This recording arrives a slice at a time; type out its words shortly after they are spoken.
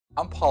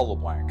I'm Paul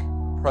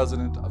LeBlanc,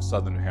 President of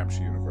Southern New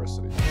Hampshire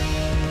University.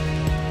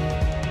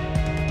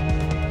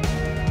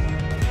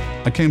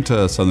 I came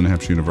to Southern New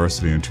Hampshire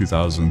University in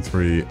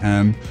 2003,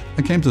 and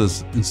I came to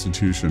this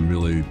institution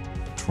really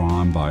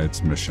drawn by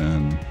its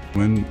mission.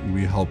 When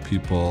we help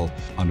people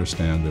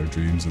understand their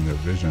dreams and their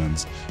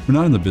visions, we're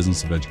not in the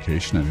business of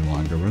education any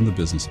longer, we're in the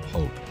business of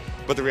hope.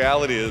 But the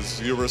reality is,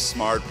 you were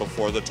smart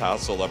before the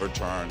tassel ever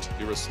turned.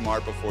 You were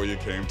smart before you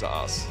came to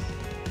us.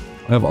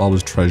 I have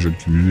always treasured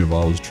community, I've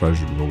always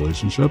treasured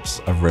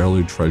relationships. I've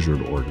rarely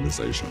treasured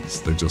organizations.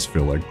 They just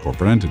feel like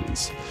corporate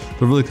entities.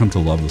 But I've really come to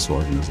love this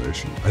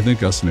organization. I think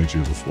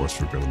SNHU is a force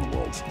for good in the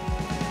world.